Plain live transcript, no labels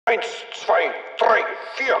Eins, zwei, drei,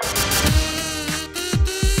 vier.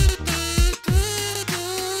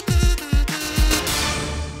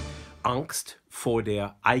 Angst vor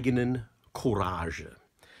der eigenen Courage.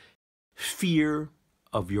 Fear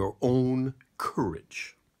of your own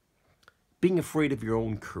courage. Being afraid of your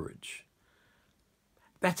own courage.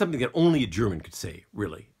 That's something that only a German could say,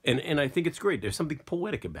 really. And I think it's great. There's something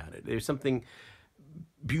poetic about it. There's something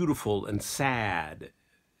beautiful and sad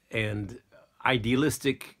and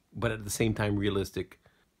idealistic, but at the same time realistic.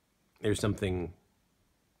 There's something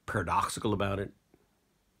paradoxical about it.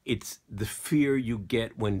 It's the fear you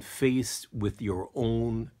get when faced with your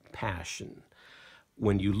own passion.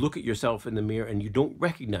 When you look at yourself in the mirror and you don't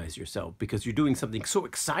recognize yourself because you're doing something so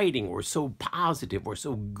exciting or so positive or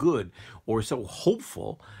so good or so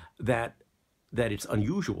hopeful that it's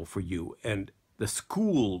unusual for you. And the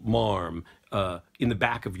school marm in the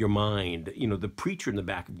back of your mind, you know, the preacher in the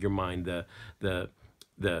back of your mind, the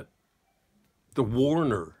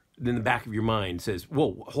warner in the back of your mind says,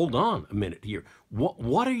 "Whoa, hold on a minute here.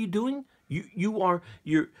 What are you doing?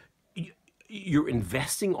 You're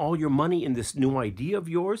investing all your money in this new idea of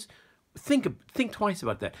yours. Think twice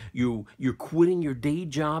about that. You're quitting your day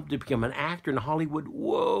job to become an actor in Hollywood.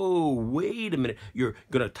 Whoa, wait a minute. You're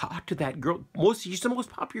gonna talk to that girl. She's the most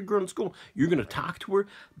popular girl in school. You're gonna talk to her.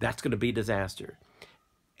 That's gonna be a disaster."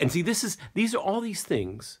 And see, these are all these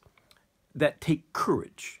things that take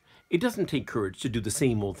courage. It doesn't take courage to do the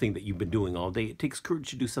same old thing that you've been doing all day. It takes courage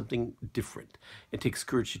to do something different. It takes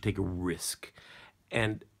courage to take a risk.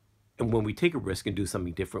 And when we take a risk and do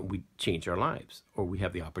something different, we change our lives, or we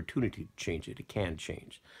have the opportunity to change it. It can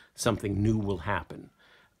change. Something new will happen,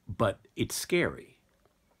 but it's scary.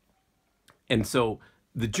 And so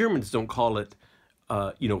the Germans don't call it,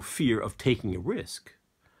 fear of taking a risk.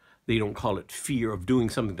 They don't call it fear of doing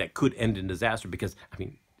something that could end in disaster because, I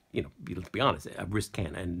mean, let's be honest, a risk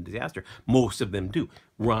can end in disaster. Most of them do.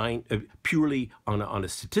 Purely on a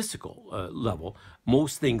statistical level,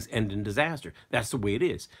 most things end in disaster. That's the way it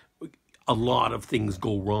is. A lot of things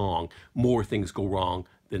go wrong. More things go wrong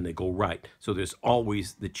than they go right. So there's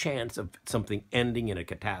always the chance of something ending in a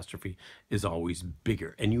catastrophe is always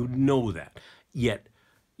bigger. And you know that. Yet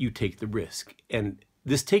you take the risk. And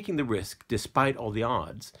this taking the risk, despite all the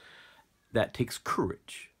odds, that takes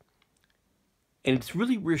courage. And it's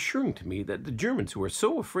really reassuring to me that the Germans, who are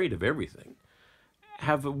so afraid of everything,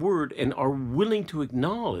 have a word and are willing to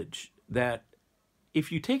acknowledge that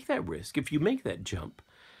if you take that risk, if you make that jump,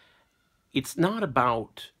 it's not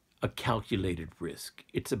about a calculated risk.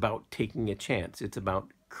 It's about taking a chance. It's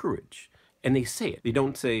about courage. And they say it. They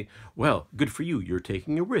don't say, well, good for you, you're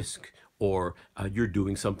taking a risk, or you're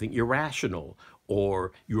doing something irrational,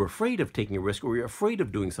 or you're afraid of taking a risk, or you're afraid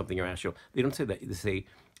of doing something irrational. They don't say that.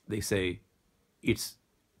 They say, it's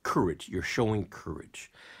courage. You're showing courage.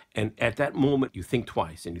 And at that moment, you think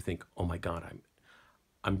twice and you think, oh my God,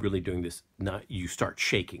 I'm really doing this. Now you start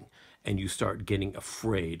shaking and you start getting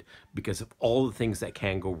afraid because of all the things that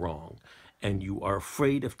can go wrong. And you are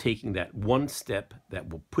afraid of taking that one step that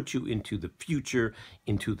will put you into the future,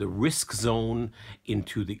 into the risk zone,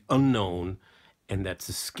 into the unknown. And that's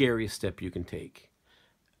the scariest step you can take.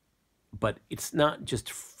 But it's not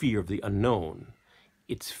just fear of the unknown.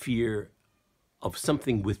 It's fear of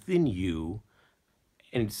something within you.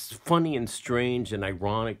 And it's funny and strange and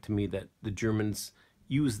ironic to me that the Germans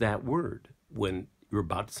use that word when you're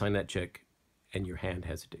about to sign that check and your hand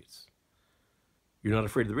hesitates. You're not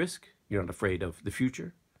afraid of the risk. You're not afraid of the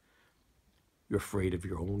future. You're afraid of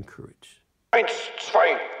your own courage. Eins,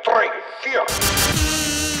 zwei, drei,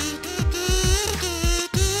 vier.